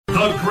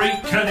The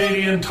Great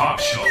Canadian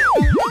Talk Show.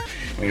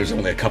 It was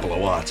only a couple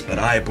of watts, but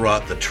I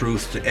brought the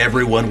truth to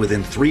everyone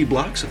within 3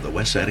 blocks of the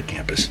west side of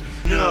campus.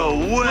 No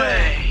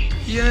way!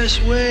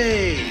 Yes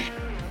way!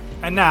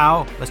 And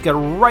now, let's get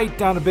right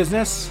down to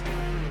business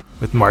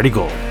with Marty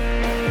Gold.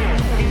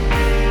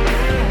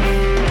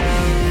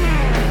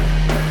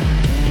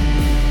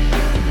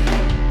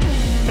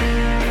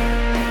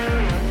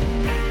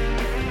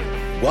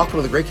 Welcome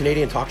to the Great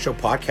Canadian Talk Show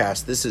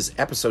podcast. This is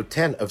episode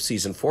 10 of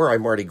season 4.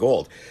 I'm Marty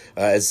Gold.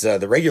 As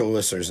the regular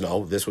listeners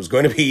know, this was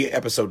going to be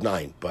episode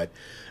 9, but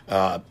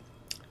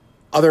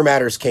other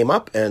matters came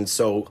up, and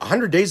so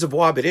 100 Days of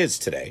Wab it is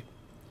today.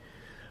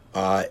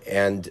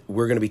 And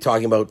we're going to be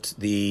talking about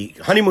the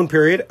honeymoon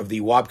period of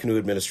the Wab Canoe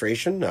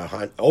administration,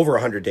 over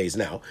 100 days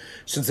now,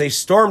 since they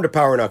stormed to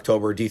power in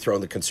October,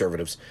 dethroned the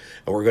Conservatives.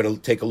 And we're going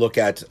to take a look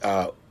at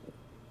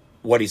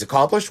what he's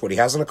accomplished, what he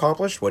hasn't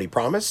accomplished, what he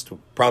promised,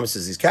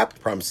 promises he's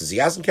kept, promises he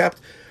hasn't kept,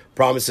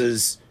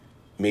 promises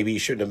maybe he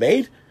shouldn't have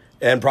made,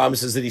 and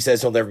promises that he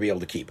says he'll never be able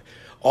to keep.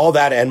 All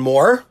that and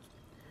more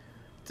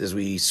as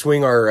we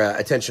swing our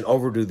attention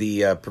over to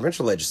the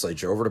provincial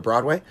legislature, over to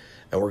Broadway,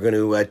 and we're going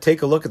to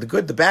take a look at the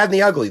good, the bad, and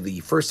the ugly, the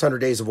first 100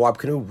 days of Wab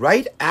Canoe,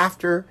 right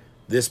after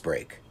this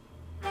break.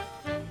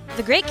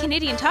 The Great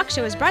Canadian Talk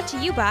Show is brought to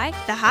you by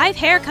The Hive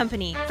Hair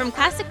Company. From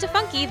classic to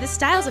funky, the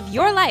styles of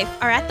your life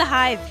are at The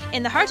Hive,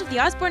 in the heart of the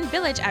Osborne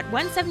Village at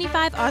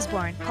 175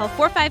 Osborne. Call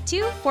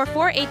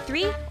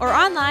 452-4483 or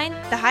online,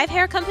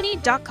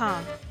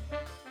 thehivehaircompany.com.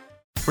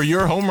 For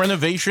your home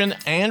renovation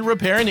and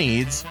repair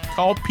needs,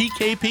 call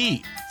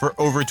PKP. For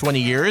over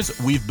 20 years,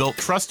 we've built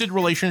trusted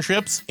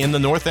relationships in the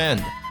North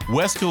End,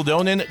 West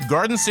Kildonan,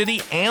 Garden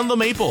City, and the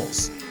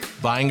Maples.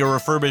 Buying a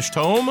refurbished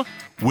home?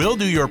 We'll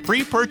do your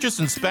pre-purchase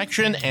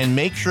inspection and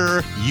make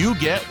sure you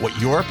get what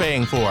you're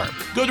paying for.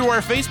 Go to our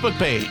Facebook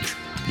page,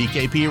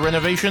 PKP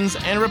Renovations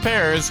and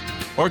Repairs,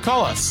 or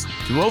call us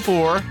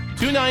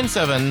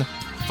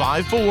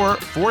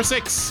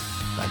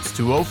 204-297-5446. That's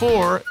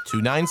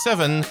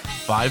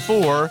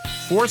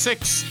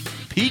 204-297-5446.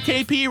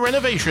 PKP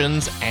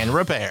Renovations and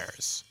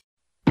Repairs.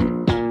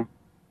 And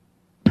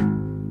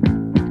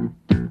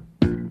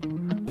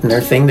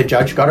they're saying the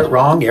judge got it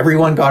wrong,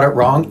 everyone got it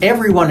wrong,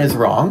 everyone is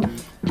wrong,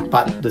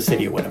 but the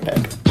city of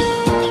Winnipeg.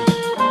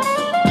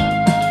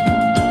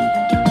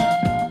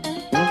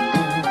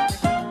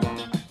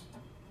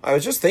 I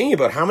was just thinking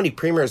about how many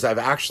premiers I've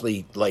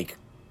actually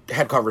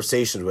had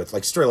conversations with.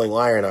 Like Sterling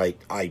Lyon,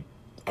 I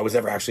was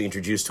never actually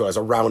introduced to. I was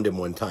around him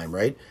one time,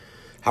 right?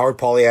 Howard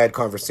Pauly I had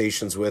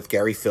conversations with.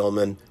 Gary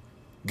Filmon,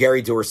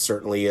 Gary Dewar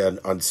certainly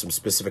on some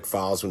specific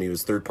files when he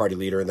was third-party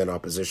leader and then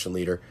opposition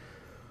leader.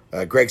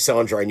 Greg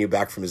Selinger I knew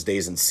back from his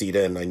days in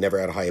CETA, and I never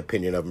had a high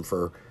opinion of him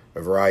for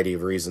a variety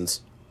of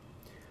reasons.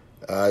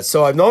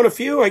 So I've known a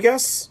few, I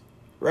guess,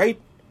 right?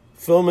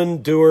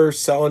 Filmon, Dewar,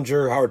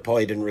 Selinger, Howard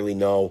Pauly didn't really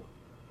know.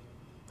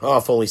 Oh,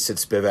 if only Sid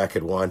Spivak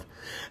had won.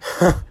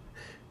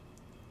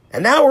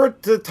 And now we're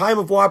at the time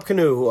of Wab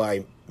Canoe, who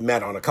I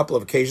met on a couple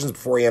of occasions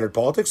before he entered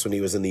politics when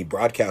he was in the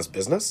broadcast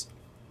business.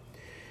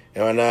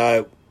 And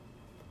I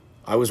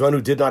was one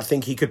who did not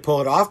think he could pull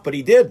it off, but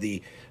he did.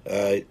 The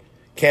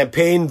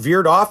campaign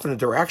veered off in a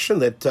direction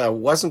that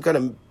wasn't going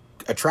to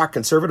attract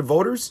conservative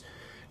voters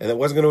and that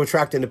wasn't going to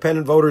attract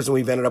independent voters, and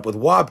we've ended up with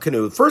Wab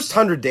Canoe. First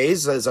 100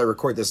 days, as I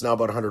record this now,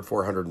 about 104,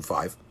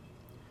 105.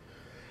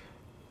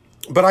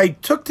 But I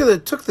took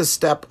the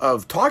step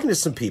of talking to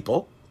some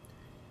people,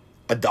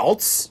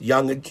 adults,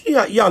 young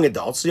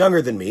adults,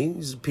 younger than me,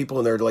 these are people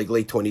in their late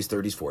 20s,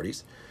 30s,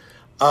 40s,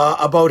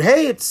 about,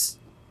 hey,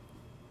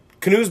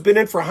 Canoe's been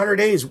in for 100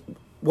 days.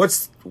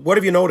 What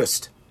have you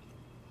noticed?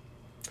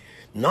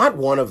 Not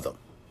one of them.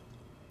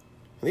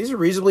 And these are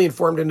reasonably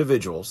informed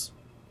individuals.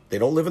 They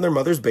don't live in their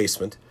mother's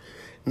basement.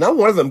 Not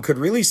one of them could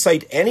really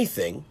cite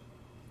anything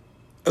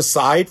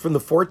aside from the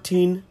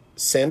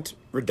 14-cent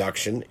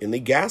reduction in the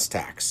gas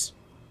tax.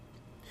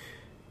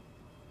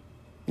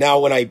 Now,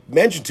 when I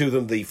mentioned to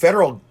them the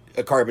federal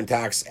carbon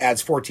tax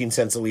adds 14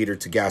 cents a liter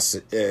to gas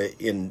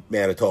in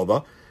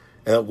Manitoba,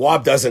 and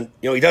Wab doesn't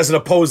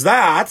oppose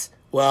that.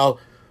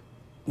 Well,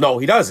 no,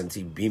 he doesn't.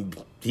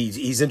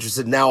 He's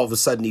interested now. All of a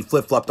sudden, he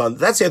flip-flopped on.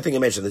 That's the other thing I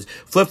mentioned. Is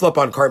flip-flop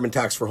on carbon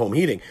tax for home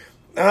heating.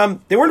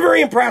 They weren't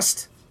very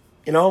impressed.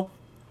 He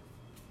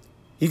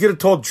could have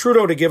told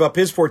Trudeau to give up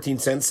his 14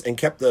 cents and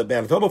kept the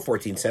Manitoba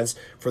 14 cents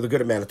for the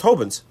good of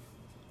Manitobans.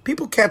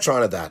 People catch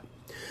on to that.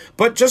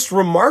 But just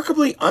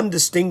remarkably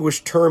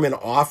undistinguished term in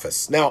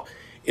office. Now,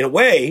 in a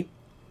way,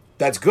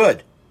 that's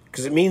good,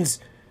 because it means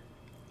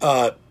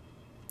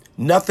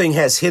nothing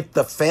has hit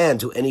the fan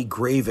to any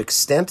grave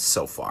extent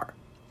so far.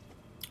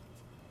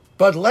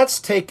 But let's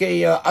take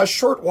a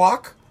short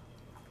walk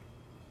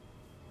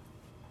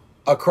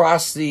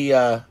across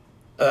the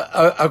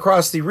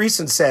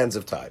recent sands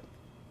of time.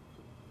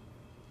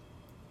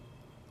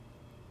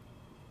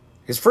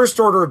 His first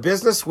order of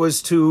business was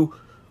to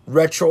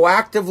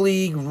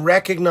retroactively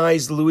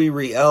recognize Louis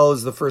Riel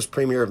as the first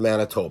premier of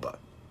Manitoba,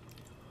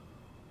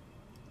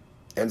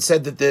 and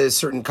said that there's a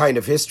certain kind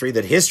of history,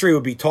 that history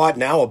would be taught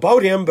now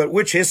about him, but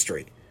which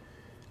history?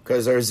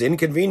 Because there's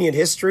inconvenient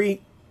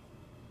history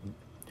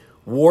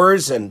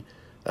wars and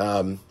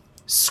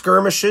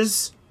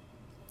skirmishes,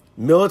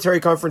 military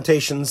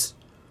confrontations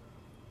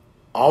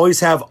always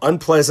have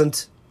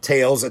unpleasant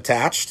tales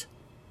attached.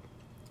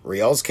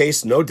 Riel's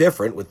case no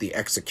different, with the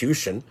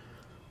execution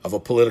of a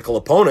political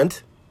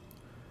opponent.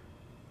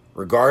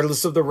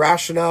 Regardless of the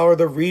rationale or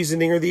the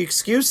reasoning or the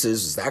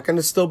excuses, is that going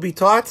to still be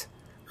taught?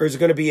 Or is it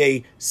going to be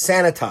a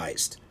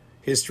sanitized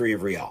history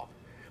of Riel?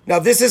 Now,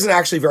 this isn't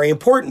actually very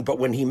important, but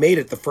when he made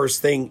it the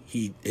first thing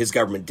his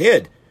government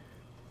did,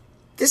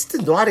 this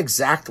did not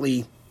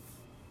exactly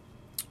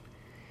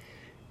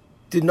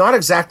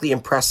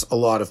impress a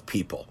lot of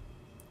people.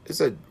 It's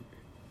a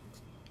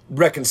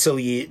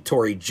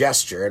reconciliatory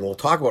gesture, and we'll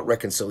talk about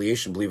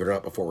reconciliation, believe it or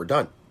not, before we're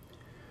done.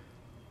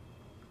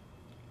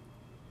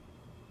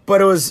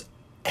 But it was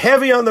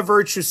heavy on the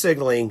virtue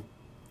signaling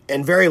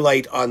and very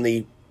light on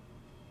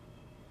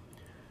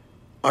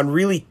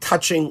really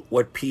touching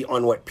what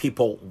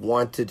people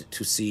wanted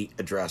to see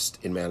addressed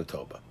in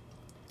Manitoba.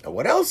 Now,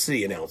 what else did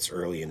he announce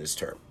early in his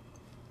term?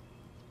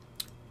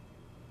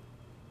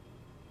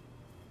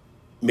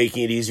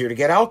 Making it easier to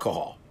get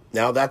alcohol.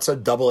 Now, that's a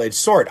double-edged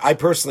sword. I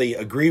personally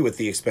agree with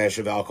the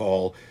expansion of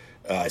alcohol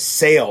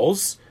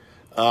sales.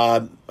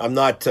 I'm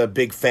not a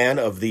big fan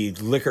of the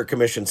liquor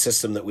commission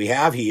system that we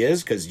have. He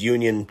is, because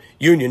union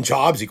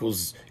jobs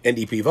equals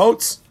NDP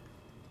votes.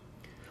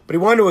 But he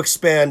wanted to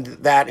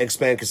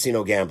expand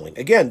casino gambling.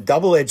 Again,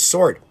 double-edged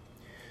sword.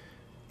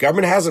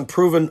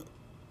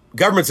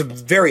 Governments of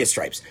various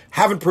stripes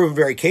haven't proven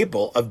very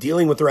capable of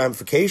dealing with the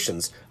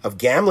ramifications of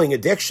gambling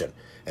addiction.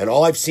 And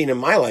all I've seen in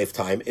my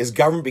lifetime is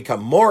government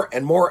become more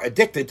and more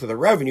addicted to the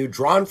revenue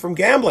drawn from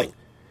gambling.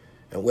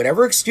 And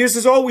whatever excuse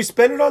is, we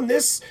spend it on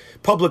this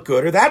public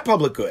good or that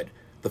public good.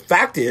 The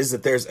fact is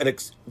that there's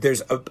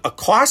a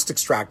cost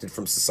extracted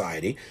from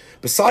society,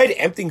 beside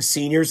emptying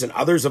seniors and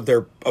others of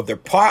their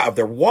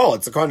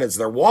wallets, the contents of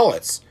their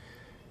wallets.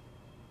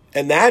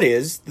 And that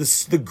is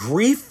the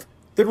grief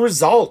that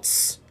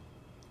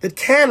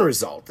can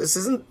result. This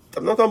isn't,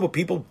 I'm not talking about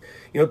people,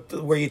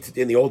 where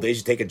in the old days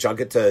you take a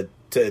junket to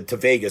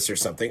Vegas or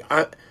something.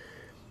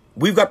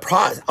 We've got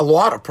a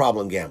lot of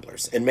problem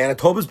gamblers, and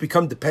Manitoba's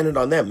become dependent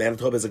on them.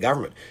 Manitoba as a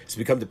government has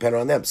become dependent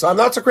on them. So I'm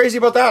not so crazy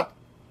about that.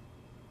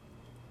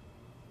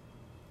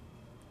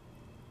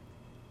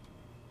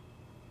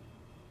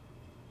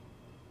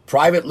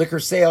 Private liquor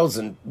sales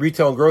and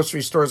retail and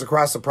grocery stores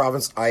across the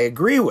province, I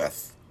agree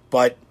with,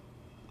 but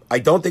I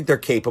don't think they're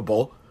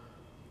capable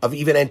of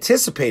even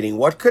anticipating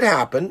what could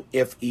happen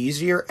if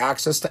easier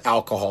access to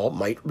alcohol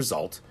might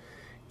result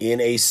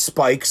in a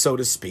spike, so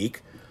to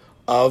speak,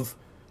 of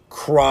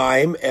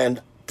crime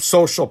and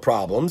social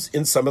problems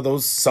in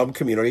some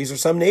communities or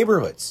some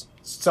neighborhoods.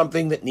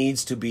 Something that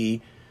needs to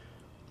be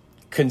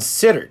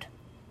considered.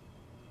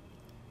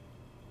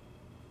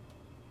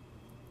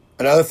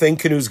 Another thing,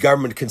 Canu's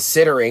government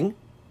considering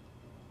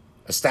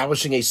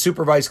establishing a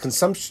supervised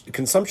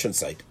consumption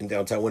site in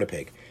downtown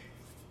Winnipeg.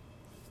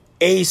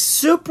 A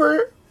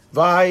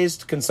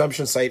supervised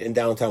consumption site in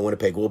downtown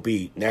Winnipeg will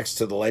be next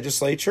to the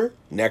legislature,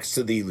 next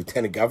to the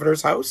lieutenant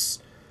governor's house.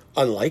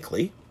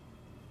 Unlikely.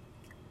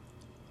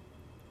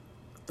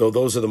 Though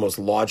those are the most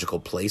logical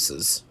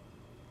places.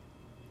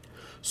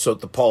 So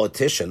that the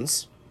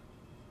politicians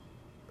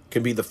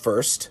can be the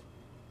first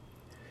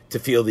to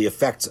feel the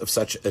effects of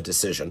such a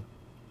decision.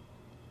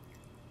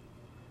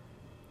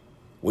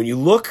 When you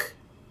look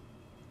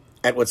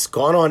at what's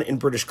gone on in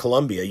British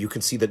Columbia, you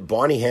can see that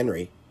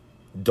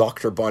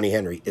Dr. Bonnie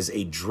Henry, is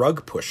a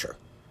drug pusher,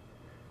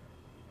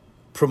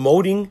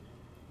 promoting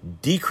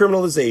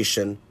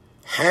decriminalization,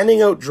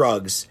 handing out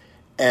drugs,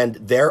 and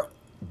their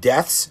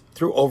deaths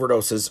through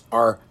overdoses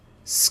are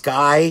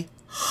sky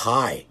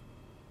high.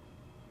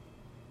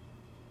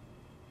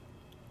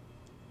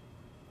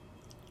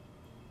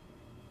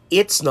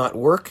 It's not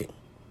working.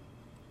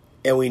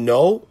 And we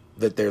know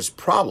that there's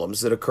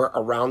problems that occur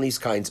around these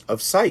kinds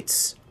of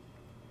sites.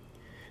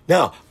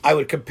 Now, I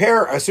would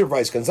compare a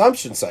supervised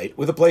consumption site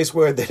with a place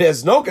where that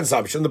has no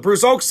consumption, the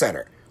Bruce Oaks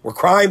Center, where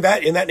crime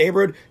in that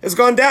neighborhood has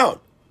gone down.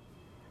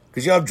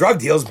 Because you don't have drug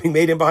deals being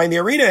made in behind the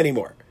arena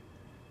anymore.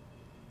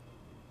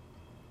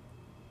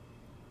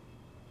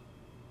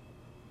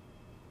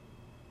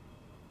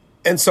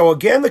 And so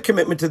again, the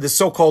commitment to this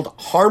so-called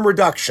harm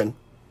reduction,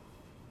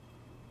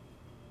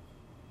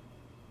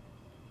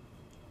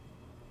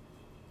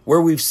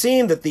 where we've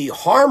seen that the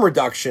harm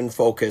reduction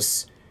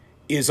focus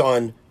is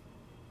on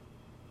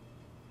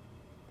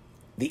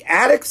the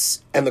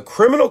addicts and the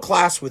criminal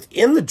class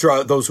within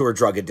those who are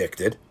drug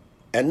addicted,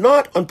 and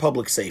not on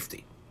public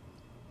safety.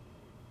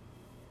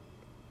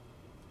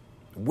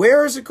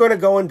 Where is it going to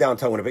go in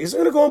downtown Winnipeg? Is it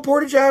going to go on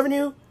Portage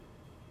Avenue?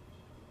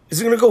 Is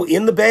it going to go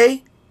in the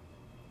Bay?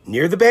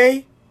 Near the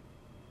Bay?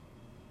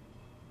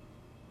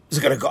 Is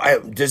it going to go?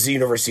 Does the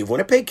University of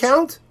Winnipeg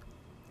count?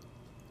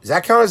 Does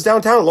that count as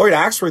downtown? Lloyd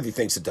Axworthy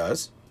thinks it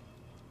does.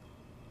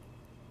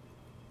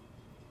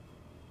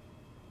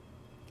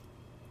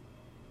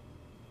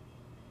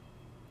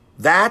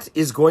 That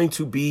is going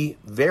to be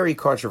very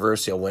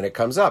controversial when it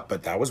comes up,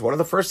 but that was one of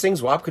the first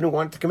things Wab Kinew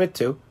wanted to commit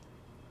to.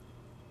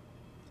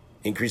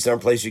 increase the number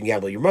of places you can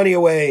gamble your money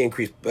away,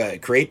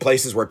 create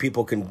places where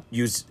people can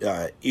use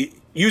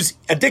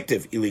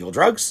addictive illegal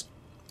drugs,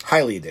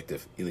 highly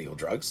addictive illegal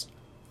drugs.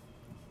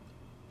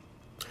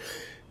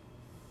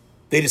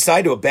 They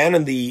decide to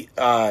abandon the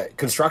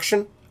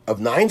construction of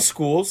 9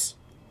 schools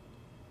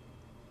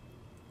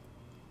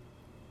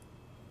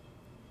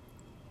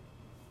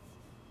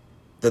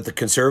that the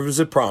Conservatives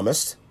had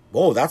promised.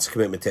 Whoa, that's a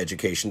commitment to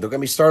education. Don't get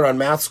me started on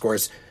math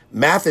scores.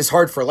 Math is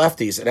hard for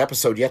lefties, an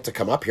episode yet to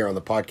come up here on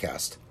the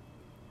podcast.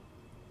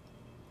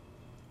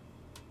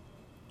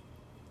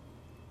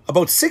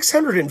 About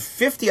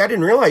 650, I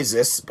didn't realize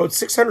this, about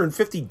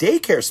 650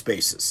 daycare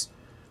spaces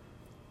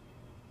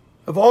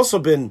have also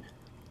been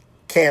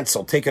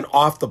canceled, taken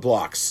off the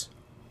blocks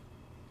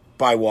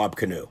by Wab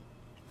Kinew.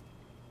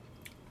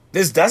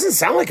 This doesn't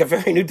sound like a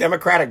very new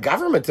Democratic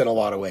government in a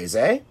lot of ways,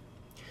 eh?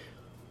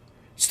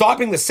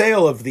 Stopping the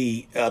sale of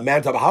the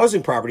Manitoba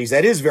housing properties,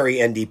 that is very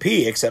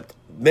NDP, except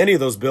many of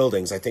those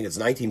buildings, I think it's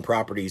 19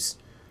 properties,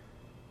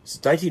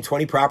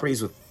 20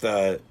 properties with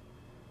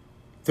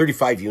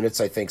 35 units,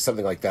 I think,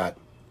 something like that.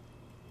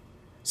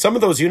 Some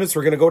of those units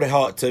were going to go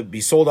to be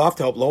sold off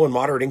to help low and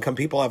moderate income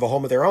people have a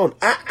home of their own.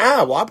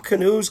 Wab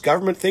Kinew's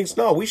government thinks,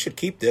 no, we should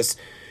keep this,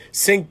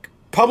 sink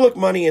public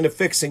money into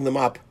fixing them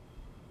up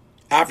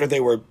after they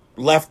were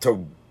left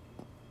to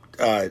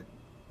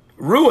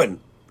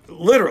ruin,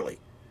 literally.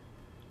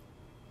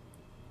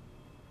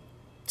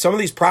 Some of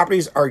these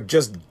properties are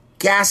just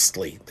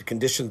ghastly, the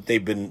condition that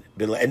they've been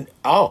and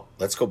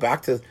let's go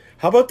back to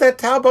how about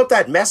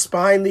that mess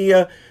behind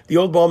the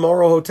old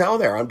Balmoral Hotel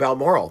there on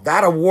Balmoral,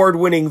 that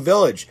award-winning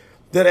village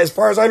that, as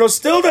far as I know,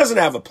 still doesn't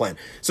have a plan.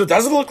 So it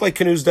doesn't look like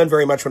Kinew's done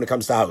very much when it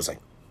comes to housing.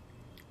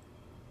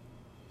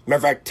 Matter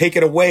of fact,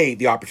 taken away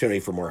the opportunity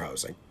for more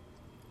housing.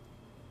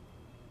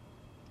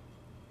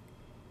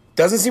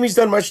 Doesn't seem he's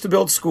done much to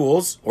build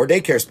schools or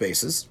daycare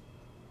spaces.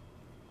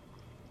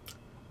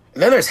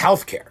 And then there's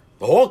healthcare.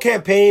 The whole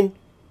campaign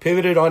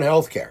pivoted on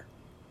healthcare.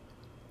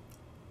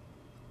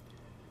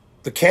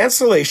 The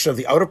cancellation of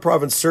the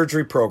out-of-province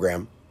surgery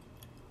program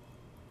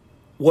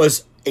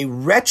was a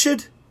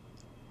wretched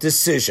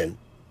decision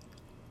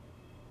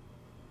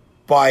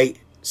by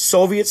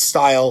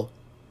Soviet-style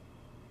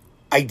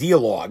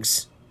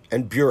ideologues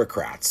and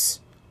bureaucrats.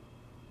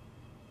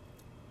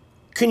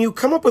 Can you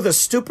come up with a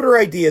stupider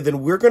idea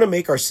than we're going to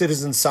make our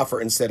citizens suffer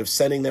instead of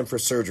sending them for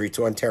surgery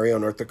to Ontario,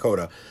 North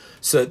Dakota,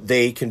 so that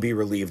they can be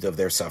relieved of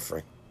their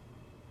suffering?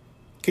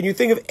 Can you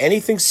think of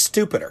anything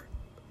stupider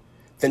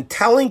than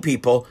telling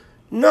people,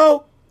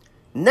 no,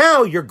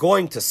 now you're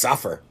going to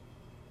suffer?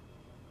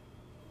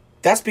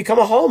 That's become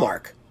a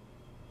hallmark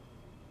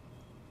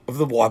of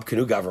the Wab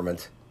Kinew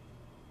government.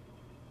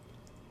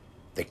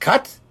 They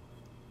cut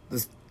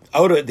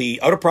the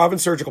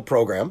out-of-province surgical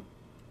program,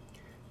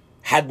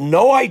 had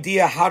no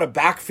idea how to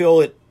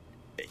backfill it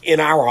in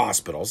our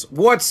hospitals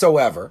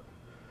whatsoever.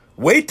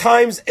 Wait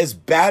times as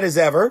bad as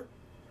ever.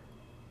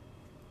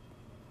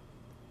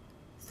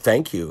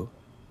 Thank you,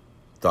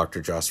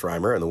 Dr. Joss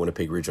Reimer and the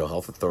Winnipeg Regional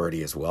Health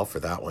Authority as well for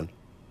that one.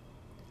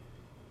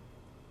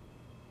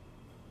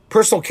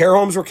 Personal care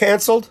homes were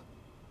canceled.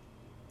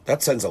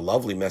 That sends a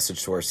lovely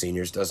message to our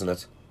seniors, doesn't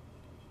it?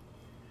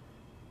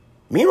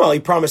 Meanwhile, he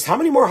promised how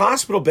many more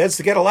hospital beds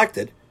to get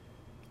elected?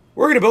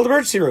 We're going to build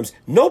emergency rooms.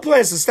 No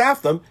plans to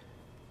staff them.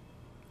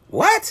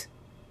 What?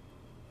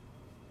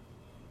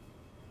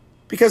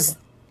 Because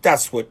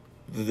that's what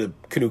the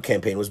Kinew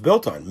campaign was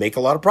built on. Make a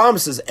lot of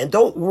promises and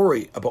don't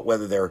worry about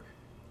whether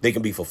they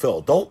can be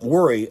fulfilled. Don't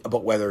worry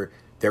about whether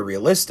they're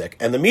realistic.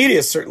 And the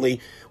media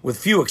certainly, with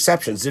few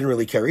exceptions, didn't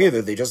really care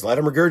either. They just let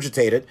him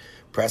regurgitate it,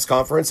 press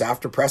conference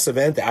after press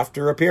event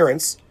after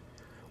appearance,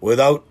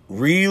 without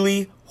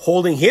really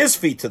holding his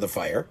feet to the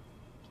fire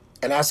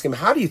and ask him,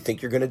 how do you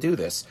think you're going to do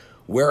this?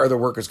 Where are the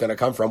workers going to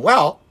come from?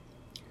 Well,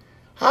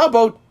 how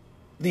about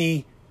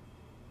the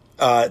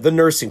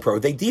nursing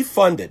program? They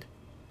defunded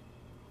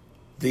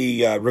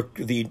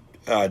the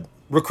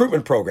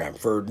recruitment program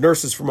for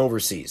nurses from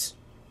overseas.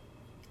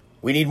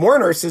 We need more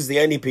nurses. The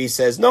NDP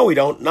says, no, we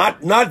don't.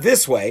 Not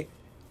this way.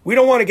 We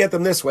don't want to get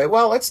them this way.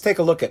 Well, let's take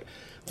a look at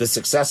the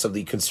success of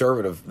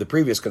the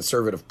previous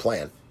conservative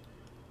plan.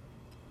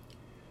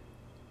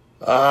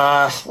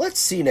 Let's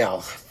see now.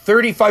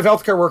 35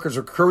 healthcare workers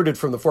recruited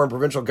from the foreign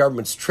provincial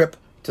government's trip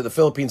to the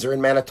Philippines are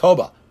in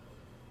Manitoba.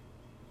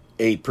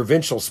 A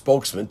provincial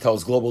spokesman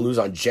tells Global News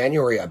on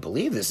January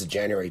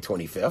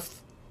 25th.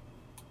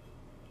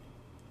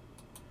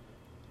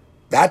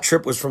 That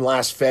trip was from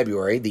last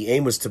February. The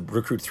aim was to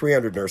recruit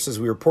 300 nurses.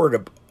 We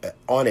reported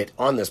on it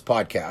on this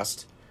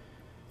podcast.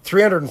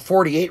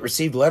 348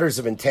 received letters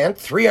of intent.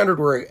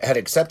 300 had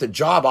accepted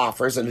job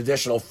offers. An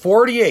additional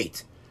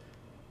 48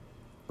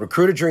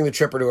 recruited during the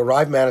trip are to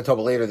arrive in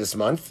Manitoba later this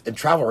month, and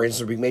travel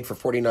arrangements are being made for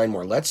 49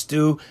 more. Let's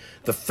do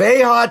the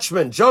Faye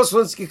Hodgman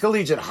Josephinsky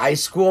Collegiate High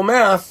School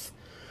math.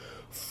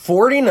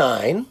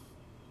 49.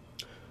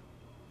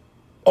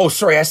 Oh,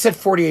 sorry, I said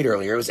 48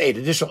 earlier. It was 8.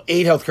 Additional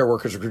 8 healthcare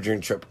workers recruited during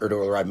the trip are to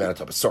arrive in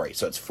Manitoba. Sorry,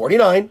 so it's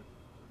 49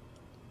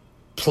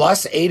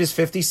 plus 8 is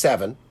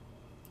 57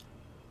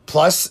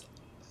 plus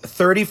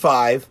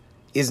 35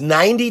 is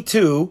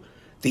 92.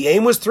 The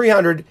aim was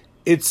 300.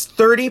 It's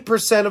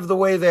 30% of the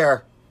way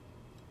there.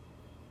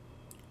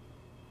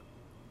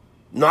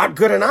 Not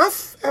good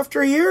enough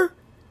after a year?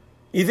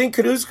 You think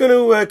Canoe's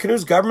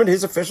government,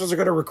 his officials are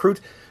going to recruit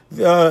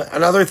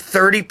another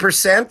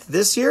 30%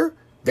 this year?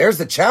 There's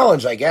the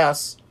challenge, I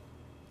guess.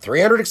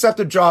 300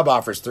 accepted job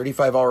offers,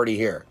 35 already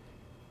here.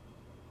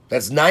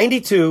 That's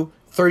 92,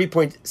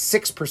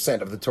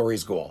 30.6% of the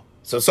Tories' goal.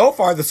 So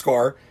far the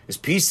score is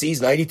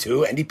PC's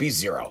 92, NDP's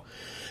 0.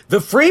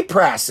 The Free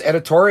Press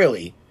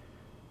editorially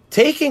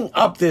taking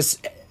up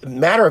this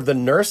matter of the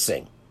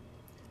nursing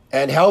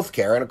and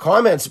healthcare, and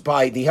comments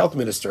by the health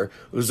minister,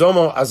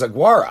 Uzomo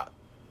Azagwara,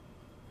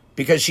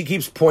 because she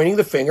keeps pointing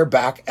the finger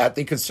back at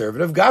the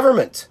Conservative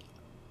government.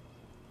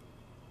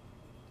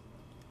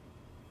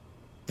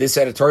 This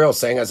editorial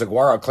saying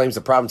Azagwara claims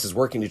the province is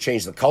working to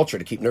change the culture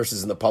to keep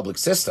nurses in the public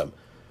system.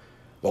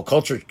 While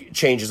culture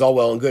change is all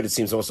well and good, it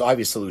seems the most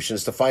obvious solution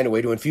is to find a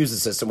way to infuse the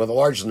system with a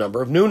large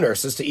number of new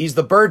nurses to ease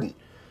the burden.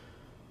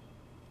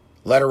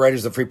 Letter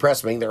writers of Free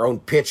Press making their own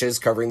pitches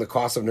covering the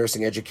cost of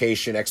nursing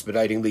education,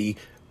 expediting the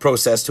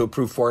process to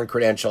approve foreign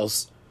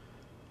credentials.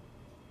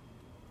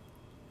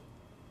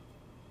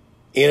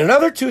 In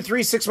another 2,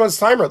 3, 6 months'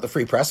 time, wrote the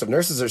Free Press, if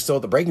nurses are still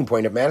at the breaking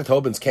point, if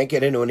Manitobans can't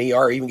get into an ER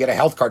or even get a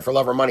health card for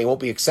love or money, it won't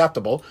be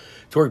acceptable.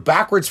 To work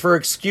backwards for an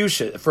excuse,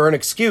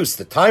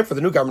 the time for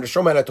the new government to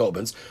show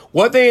Manitobans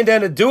what they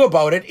intend to do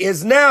about it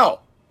is now.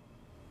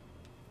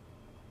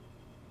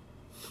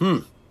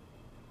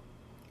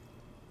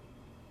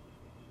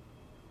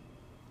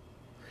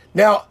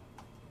 Now,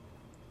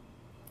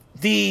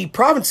 the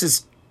province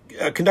is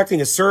conducting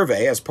a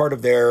survey as part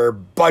of their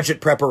budget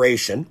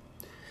preparation,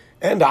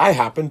 and I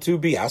happened to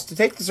be asked to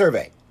take the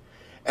survey.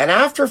 And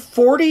after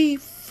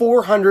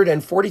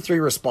 4,443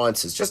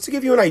 responses, just to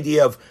give you an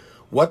idea of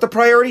what the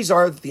priorities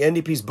are that the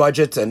NDP's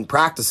budget and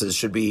practices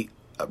should be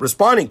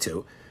responding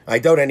to, I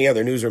doubt any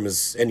newsroom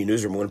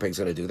in Winnipeg is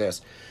going to do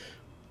this.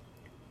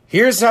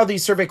 Here's how the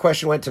survey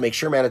question went to make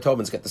sure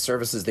Manitobans get the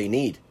services they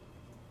need.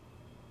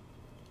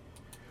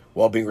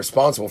 While being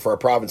responsible for our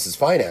province's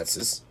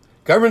finances,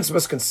 governments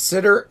must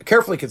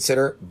carefully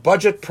consider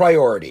budget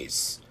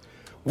priorities.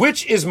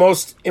 Which is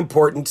most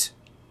important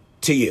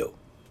to you?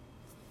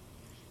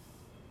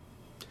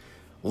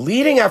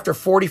 Leading after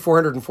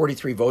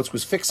 4,443 votes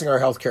was fixing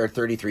our healthcare at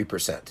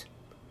 33%.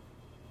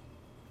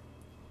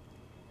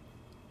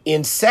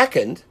 In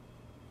second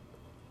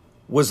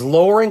was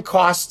lowering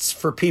costs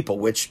for people,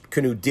 which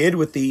Canoe did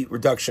with the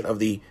reduction of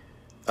the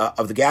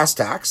gas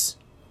tax.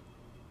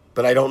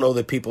 But I don't know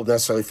that people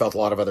necessarily felt a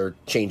lot of other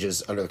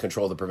changes under the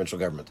control of the provincial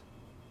government.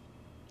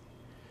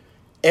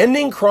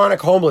 Ending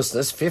chronic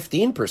homelessness,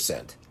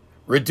 15%.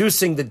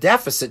 Reducing the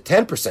deficit,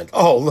 10%.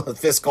 Oh, the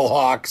fiscal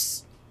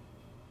hawks.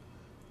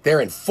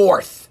 They're in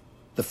fourth,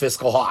 the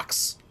fiscal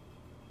hawks.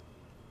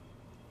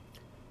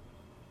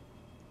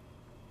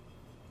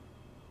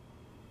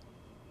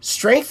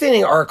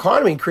 Strengthening our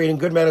economy and creating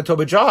good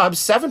Manitoba jobs,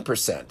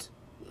 7%.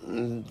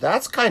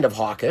 That's kind of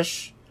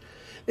hawkish.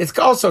 It's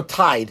also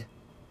tied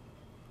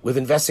with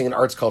investing in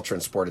arts, culture,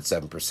 and sport at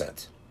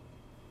 7%.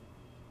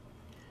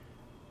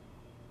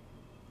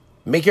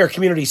 Making our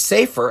community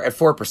safer at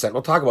 4%.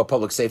 We'll talk about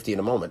public safety in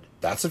a moment.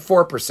 That's at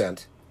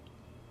 4%.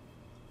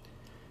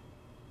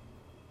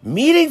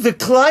 Meeting the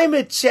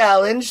climate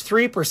challenge,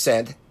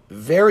 3%.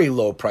 Very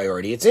low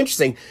priority. It's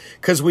interesting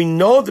because we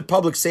know that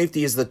public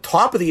safety is the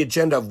top of the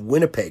agenda of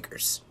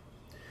Winnipeggers.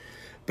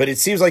 But it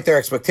seems like their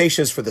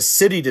expectation is for the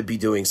city to be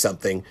doing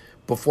something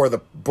before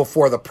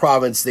the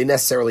province. They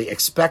necessarily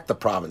expect the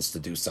province to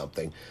do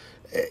something.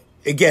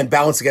 Again,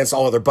 balanced against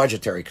all other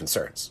budgetary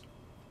concerns.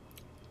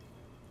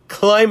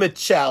 Climate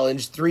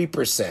challenge,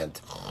 3%.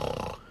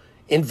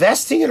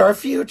 Investing in our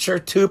future,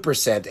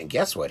 2%. And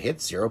guess what? Hit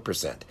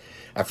 0%.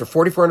 After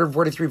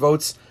 4,443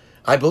 votes,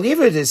 I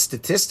believe it is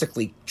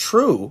statistically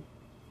true.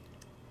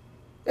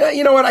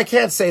 You know what? I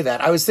can't say that.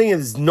 I was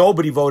thinking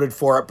nobody voted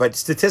for it, but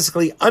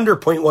statistically under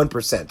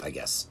 0.1%, I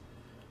guess.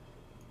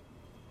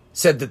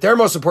 Said that their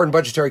most important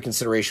budgetary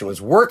consideration was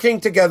working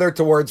together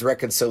towards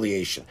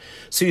reconciliation.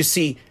 So you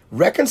see,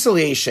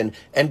 reconciliation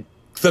and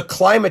the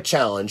climate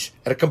challenge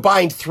at a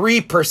combined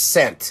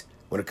 3%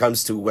 when it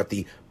comes to what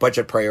the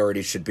budget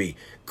priorities should be.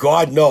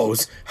 God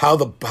knows how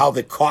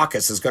the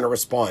caucus is going to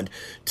respond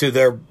to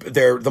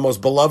the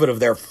most beloved of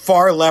their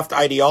far left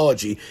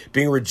ideology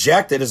being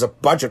rejected as a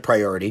budget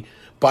priority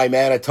by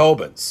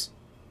Manitobans.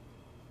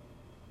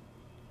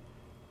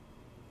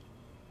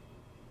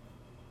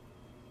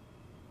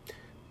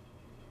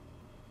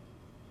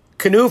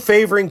 Canoe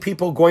favoring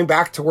people going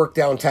back to work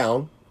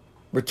downtown,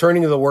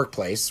 returning to the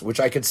workplace, which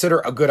I consider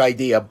a good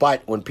idea,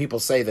 but when people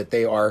say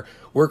that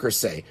workers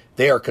say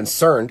they are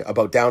concerned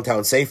about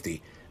downtown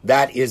safety,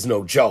 that is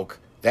no joke.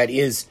 That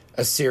is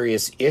a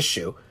serious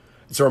issue.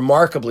 It's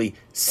remarkably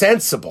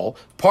sensible.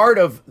 Part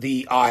of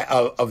the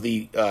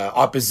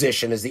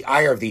opposition is the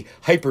ire of the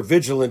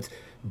hypervigilant,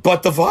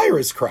 but the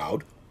virus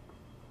crowd.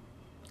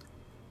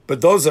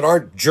 But those that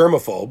aren't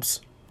germaphobes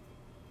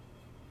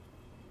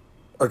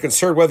are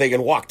concerned whether they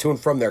can walk to and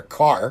from their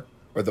car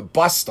or the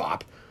bus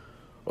stop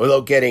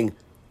without getting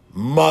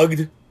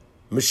mugged,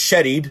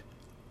 macheted,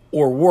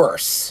 or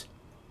worse.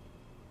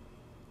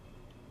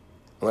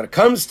 When it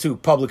comes to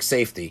public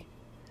safety,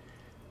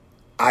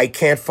 I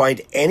can't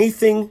find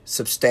anything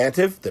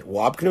substantive that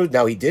Wab can do.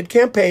 Now, he did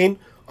campaign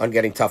on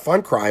getting tough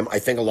on crime. I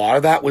think a lot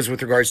of that was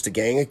with regards to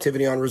gang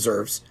activity on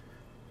reserves.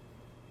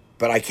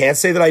 But I can't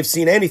say that I've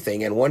seen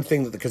anything. And one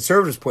thing that the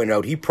Conservatives pointed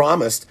out, he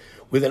promised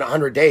within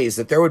 100 days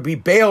that there would be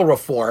bail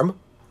reform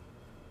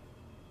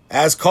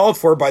as called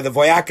for by the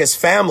Voyakis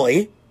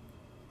family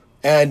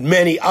and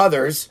many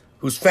others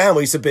whose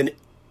families have been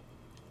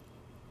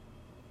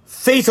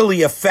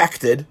fatally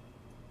affected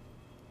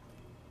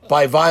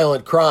by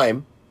violent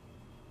crime.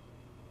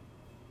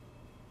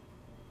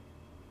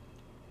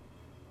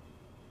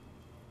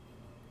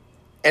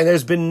 And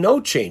there's been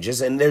no changes,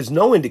 and there's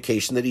no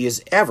indication that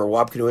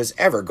Wab Kinew has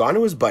ever gone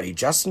to his buddy,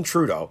 Justin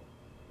Trudeau,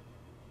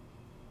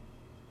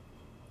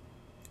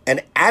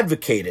 and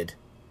advocated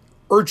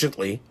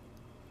urgently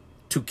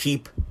to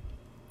keep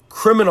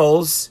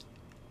criminals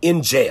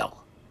in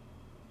jail.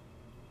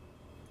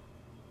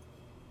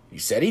 He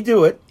said he'd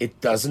do it. It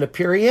doesn't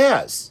appear he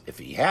has. If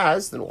he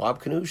has, then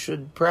Wab Kinew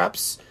should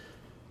perhaps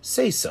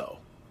say so.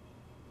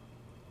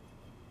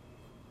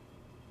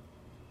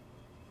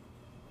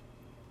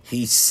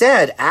 He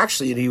said,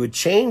 actually, that he would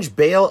change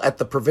bail at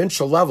the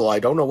provincial level. I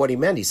don't know what he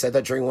meant. He said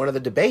that during one of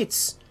the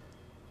debates.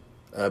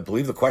 I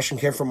believe the question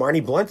came from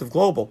Marnie Blunt of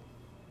Global.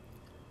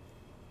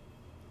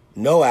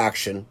 No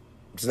action.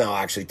 It's now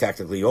actually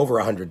technically over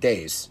 100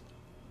 days.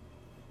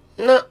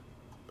 No.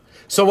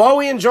 So while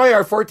we enjoy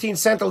our 14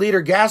 cent a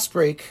litre gas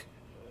break,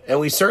 and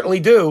we certainly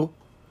do,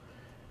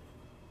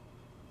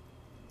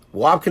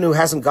 Wab Kinew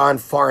hasn't gone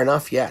far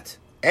enough yet.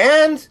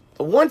 And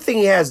the one thing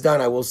he has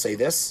done, I will say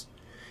this,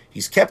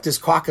 he's kept his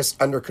caucus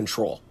under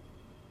control.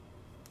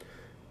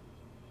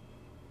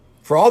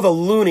 For all the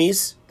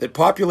loonies that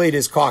populate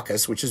his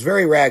caucus, which is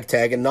very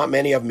ragtag, and not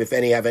many of them, if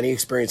any, have any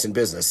experience in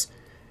business,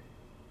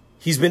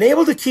 he's been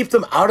able to keep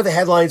them out of the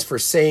headlines for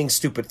saying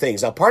stupid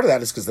things. Now, part of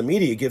that is because the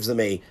media gives them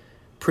a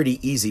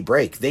pretty easy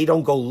break. They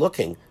don't go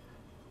looking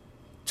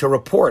to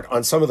report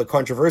on some of the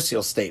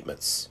controversial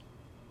statements.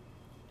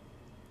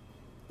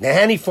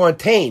 Nahanni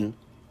Fontaine,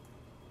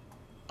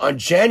 on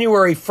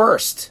January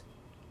 1st,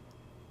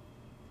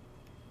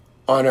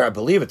 on her, I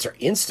believe it's her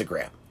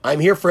Instagram,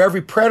 I'm here for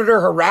every predator,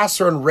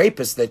 harasser, and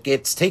rapist that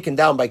gets taken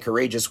down by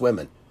courageous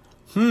women.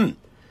 In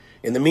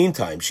the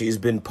meantime, she's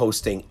been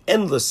posting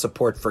endless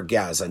support for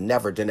Gaza,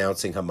 never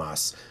denouncing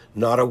Hamas.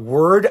 Not a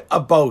word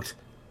about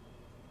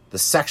the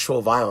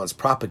sexual violence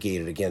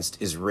propagated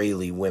against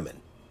Israeli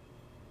women.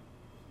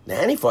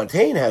 Nahanni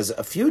Fontaine has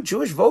a few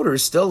Jewish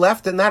voters still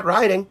left in that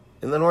riding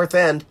in the North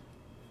End.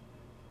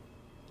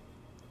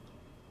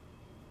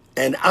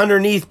 And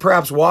underneath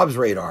perhaps Wab's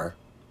radar,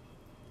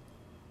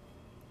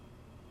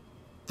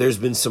 there's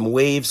been some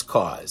waves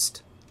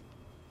caused,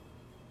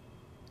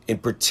 in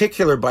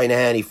particular by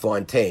Nahanni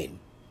Fontaine,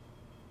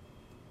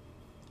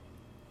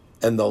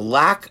 and the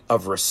lack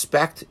of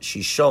respect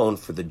she's shown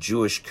for the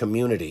Jewish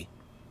community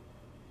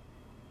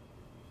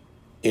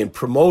in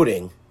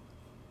promoting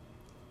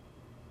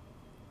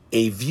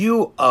a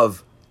view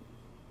of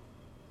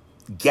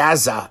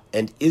Gaza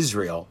and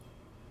Israel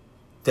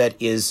that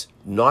is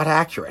not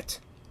accurate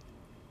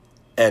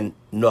and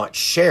not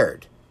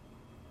shared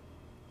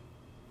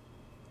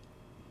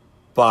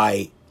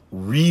by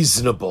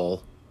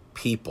reasonable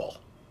people.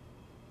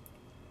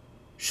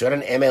 Should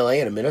an MLA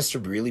and a minister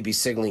really be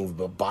signaling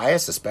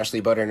bias, especially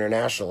about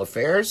international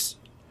affairs?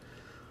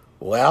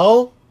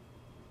 Well,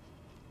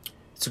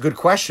 it's a good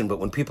question, but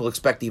when people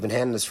expect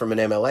even-handedness from an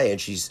MLA and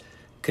she's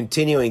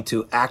continuing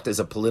to act as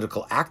a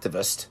political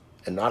activist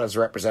and not as a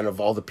representative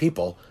of all the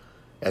people,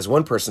 as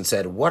one person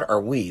said, what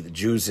are we, the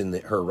Jews in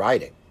her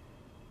riding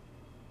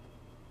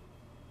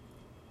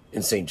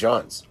in St.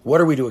 John's? What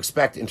are we to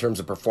expect in terms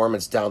of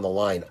performance down the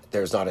line?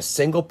 There's not a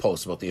single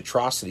post about the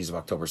atrocities of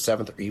October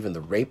 7th or even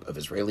the rape of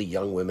Israeli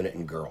young women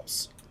and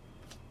girls.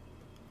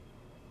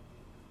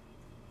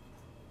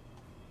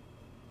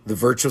 The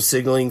virtue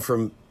signaling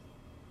from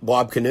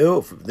Wab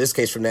Kinew, in this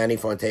case from Nahanni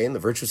Fontaine, the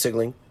virtue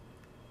signaling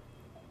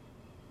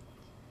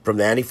from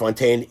Nahanni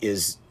Fontaine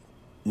is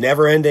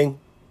never ending.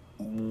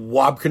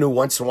 Wab Kinew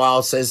once in a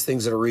while says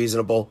things that are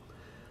reasonable.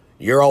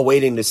 You're all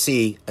waiting to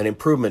see an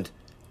improvement.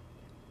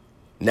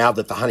 Now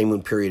that the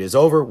honeymoon period is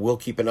over, we'll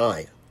keep an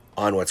eye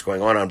on what's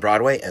going on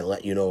Broadway and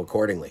let you know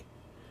accordingly.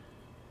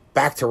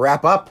 Back to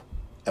wrap up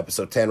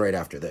episode 10 right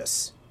after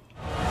this.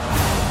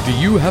 Do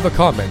you have a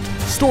comment,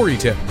 story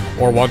tip,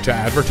 or want to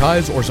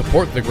advertise or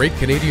support the Great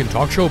Canadian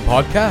Talk Show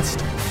podcast?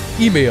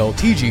 Email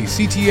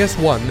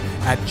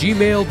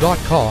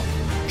tgcts1@gmail.com,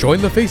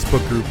 join the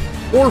Facebook group,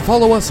 or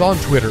follow us on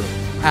Twitter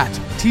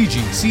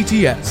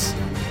 @TGCTS.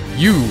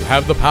 You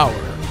have the power.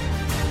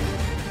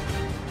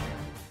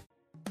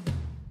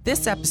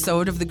 This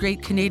episode of the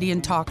Great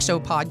Canadian Talk Show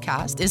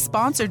podcast is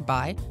sponsored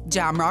by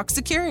Jamrock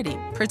Security,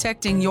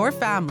 protecting your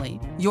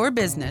family, your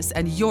business,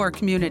 and your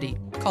community.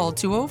 Call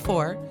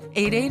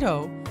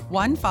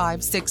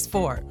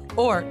 204-880-1564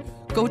 or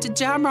go to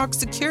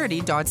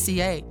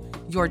jamrocksecurity.ca.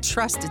 your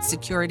trusted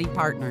security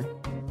partner.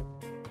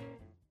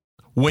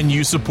 When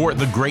you support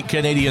the Great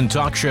Canadian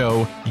Talk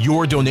Show,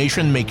 your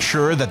donation makes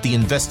sure that the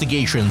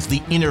investigations,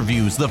 the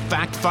interviews, the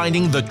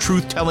fact-finding, the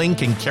truth-telling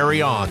can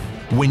carry on.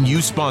 When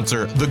you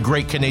sponsor the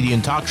Great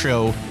Canadian Talk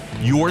Show,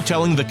 you're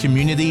telling the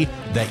community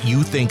that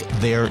you think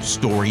their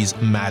stories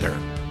matter.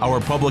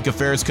 Our public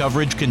affairs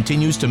coverage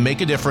continues to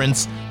make a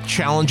difference,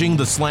 challenging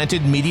the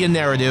slanted media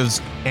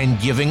narratives and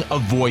giving a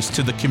voice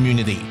to the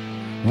community.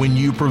 When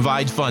you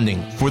provide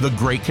funding for the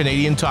Great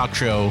Canadian Talk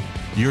Show,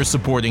 you're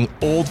supporting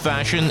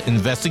old-fashioned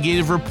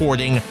investigative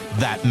reporting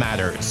that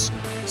matters.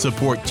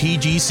 Support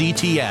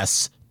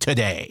TGCTS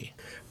today.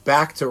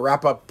 Back to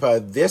wrap up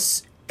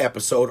this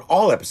episode,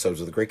 all episodes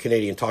of the Great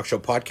Canadian Talk Show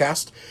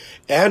podcast,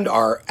 and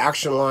our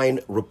Action Line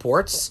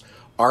reports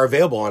are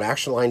available on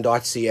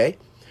actionline.ca.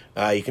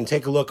 You can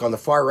take a look on the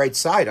far right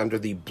side under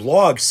the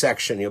blog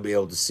section. You'll be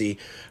able to see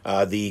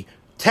the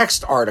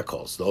text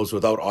articles, those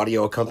without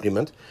audio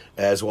accompaniment,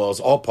 as well as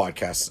all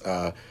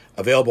podcasts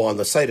available on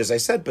the site, as I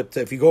said. But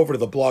if you go over to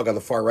the blog on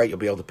the far right, you'll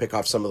be able to pick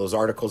off some of those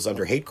articles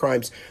under hate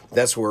crimes.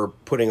 That's where we're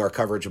putting our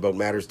coverage about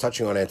matters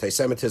touching on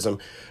anti-Semitism.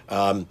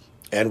 And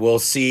we'll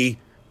see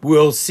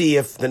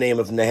if the name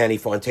of Nahanni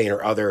Fontaine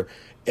or other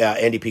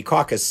NDP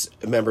caucus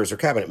members or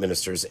cabinet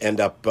ministers end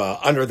up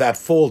under that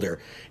folder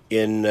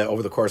in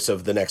over the course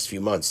of the next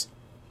few months.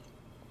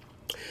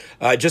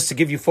 Just to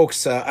give you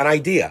folks an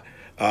idea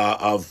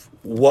of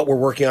what we're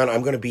working on,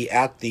 I'm going to be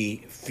at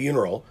the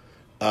funeral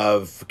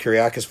of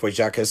Kyriakos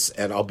Wojciechis,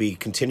 and I'll be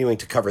continuing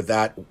to cover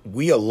that.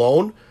 We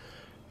alone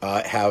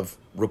have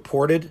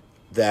reported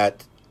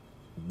that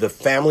the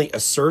family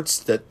asserts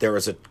that there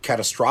was a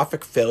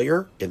catastrophic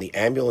failure in the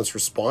ambulance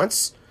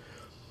response.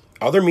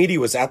 Other media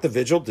was at the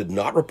vigil, did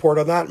not report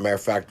on that. Matter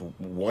of fact,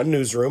 one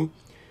newsroom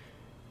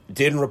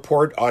didn't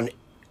report on.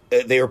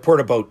 They report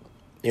about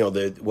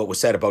what was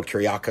said about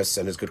Kyriakos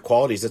and his good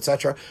qualities,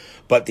 etc.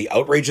 But the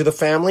outrage of the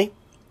family,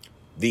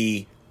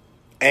 the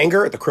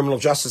anger at the criminal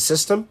justice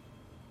system,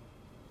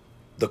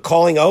 the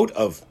calling out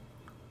of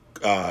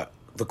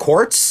the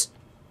courts,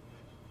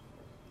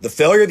 the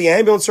failure of the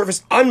ambulance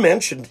service,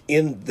 unmentioned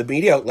in the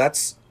media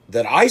outlets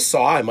that I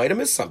saw. I might have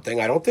missed something.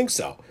 I don't think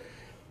so.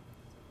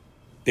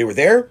 They were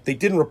there. They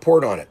didn't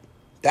report on it.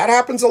 That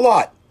happens a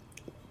lot.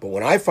 But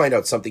when I find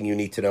out something you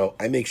need to know,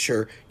 I make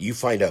sure you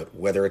find out,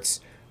 whether it's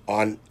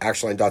on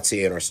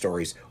actionline.ca in our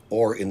stories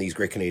or in these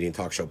Great Canadian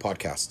Talk Show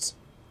podcasts.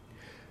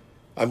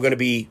 I'm going to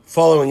be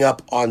following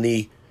up on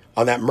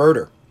that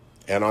murder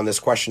and on this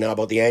question now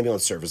about the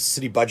ambulance service. The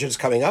city budget is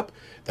coming up.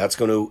 That's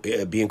going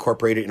to be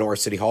incorporated in our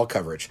City Hall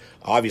coverage.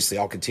 Obviously,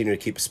 I'll continue to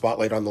keep a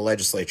spotlight on the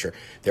legislature.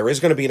 There is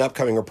going to be an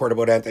upcoming report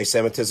about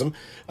anti-Semitism.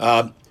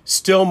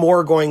 Still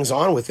more goings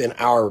on within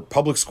our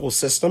public school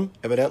system,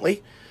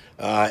 evidently.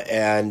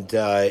 And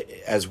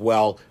as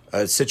well,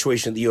 a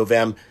situation at the U of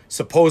M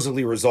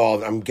supposedly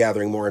resolved. I'm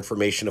gathering more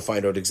information to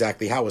find out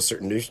exactly how a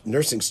certain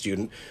nursing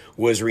student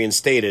was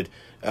reinstated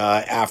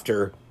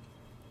after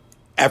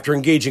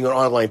engaging in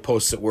online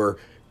posts that were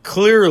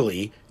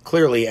clearly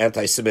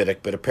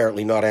anti-Semitic, but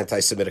apparently not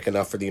anti-Semitic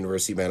enough for the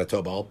University of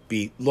Manitoba. I'll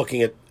be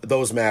looking at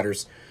those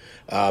matters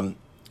in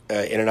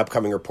an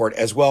upcoming report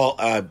as well.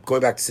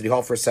 Going back to City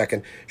Hall for a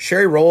second,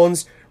 Sherry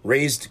Rowlands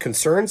raised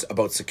concerns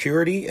about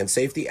security and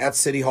safety at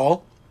City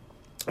Hall.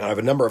 I have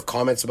a number of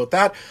comments about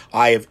that.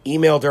 I have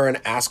emailed her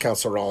and asked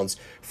Councillor Rollins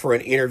for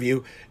an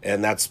interview,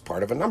 and that's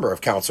part of a number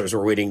of councillors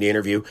we're waiting to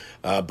interview,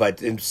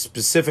 but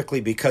specifically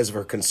because of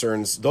her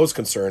concerns,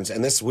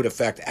 and this would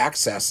affect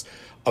access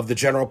of the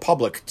general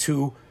public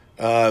to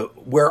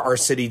where our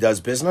city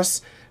does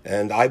business.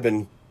 And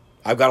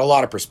I've got a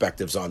lot of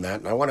perspectives on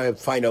that, and I want to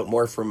find out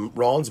more from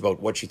Rollins about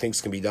what she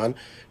thinks can be done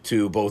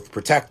to both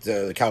protect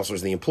the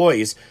councillors and the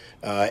employees,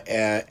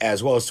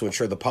 as well as to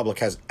ensure the public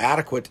has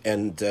adequate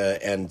and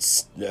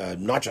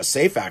not just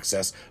safe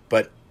access,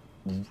 but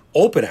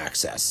open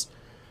access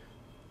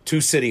to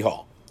City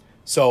Hall.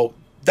 So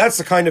that's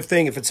the kind of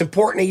thing. If it's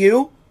important to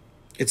you,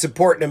 it's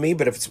important to me.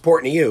 But if it's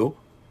important to you,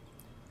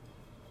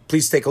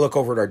 please take a look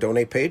over at our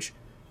donate page,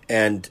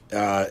 and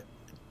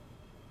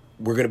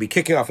we're going to be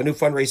kicking off a new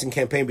fundraising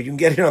campaign. But you can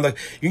get it on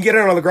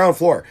the ground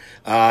floor.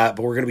 But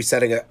we're going to be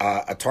setting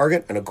a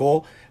target and a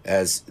goal,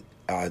 as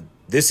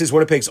this is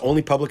Winnipeg's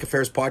only public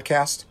affairs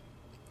podcast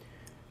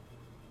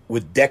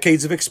with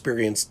decades of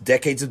experience,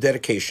 decades of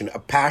dedication, a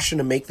passion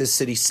to make this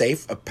city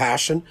safe, a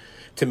passion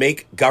to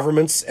make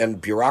governments and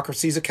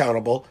bureaucracies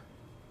accountable,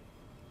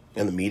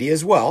 and the media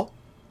as well.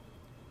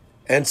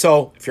 And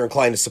so if you're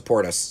inclined to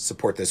support us,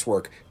 support this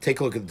work, take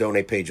a look at the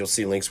donate page. You'll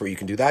see links where you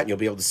can do that, and you'll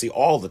be able to see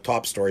all the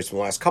top stories from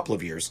the last couple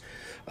of years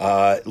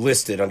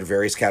listed under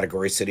various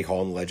categories, City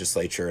Hall and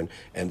legislature,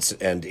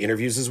 and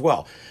interviews as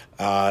well.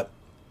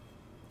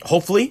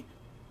 Hopefully,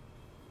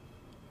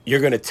 you're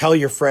going to tell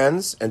your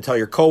friends and tell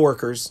your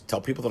coworkers,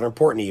 tell people that are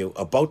important to you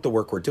about the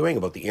work we're doing,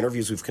 about the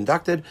interviews we've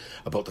conducted,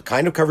 about the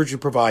kind of coverage you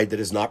provide that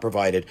is not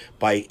provided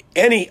by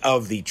any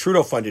of the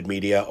Trudeau-funded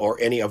media or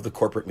any of the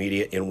corporate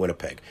media in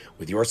Winnipeg.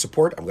 With your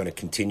support, I'm going to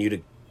continue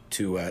to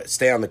to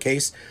stay on the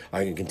case.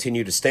 I'm going to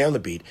continue to stay on the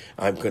beat.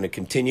 I'm going to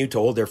continue to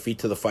hold their feet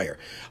to the fire.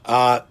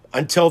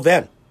 Until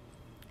then,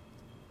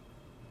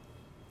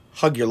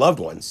 hug your loved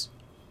ones.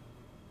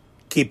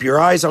 Keep your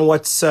eyes on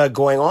what's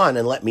going on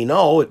and let me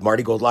know at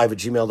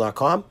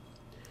martygoldlive@gmail.com.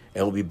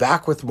 And we'll be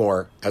back with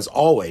more. As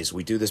always,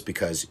 we do this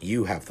because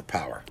you have the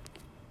power.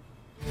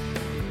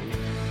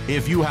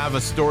 If you have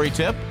a story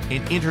tip,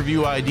 an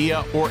interview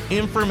idea, or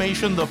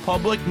information the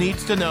public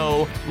needs to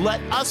know,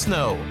 let us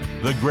know.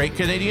 The Great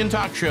Canadian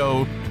Talk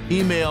Show.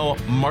 Email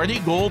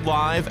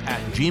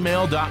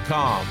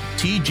martygoldlive@gmail.com.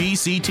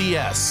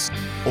 TGCTS.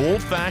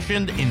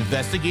 Old-fashioned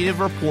investigative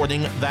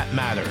reporting that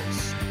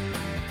matters.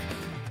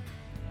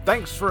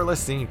 Thanks for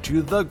listening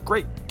to The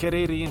Great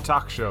Canadian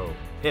Talk Show.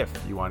 If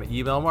you want to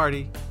email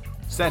Marty,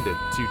 send it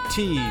to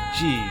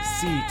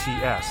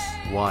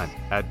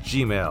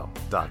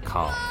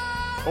tgcts1@gmail.com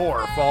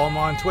or follow him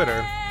on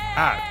Twitter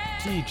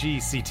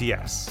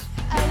 @tgcts.